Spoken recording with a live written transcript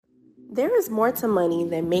There is more to money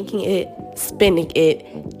than making it, spending it,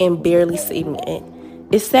 and barely saving it.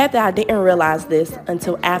 It's sad that I didn't realize this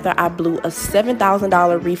until after I blew a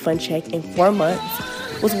 $7,000 refund check in 4 months,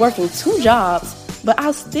 was working 2 jobs, but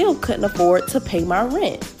I still couldn't afford to pay my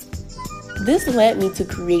rent. This led me to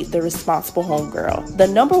create the Responsible Homegirl, the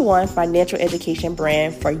 #1 financial education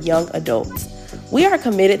brand for young adults. We are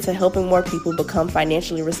committed to helping more people become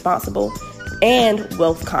financially responsible and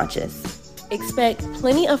wealth conscious. Expect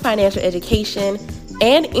plenty of financial education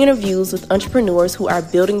and interviews with entrepreneurs who are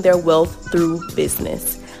building their wealth through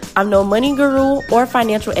business. I'm no money guru or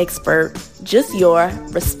financial expert, just your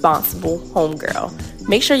responsible homegirl.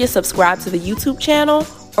 Make sure you subscribe to the YouTube channel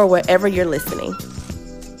or wherever you're listening.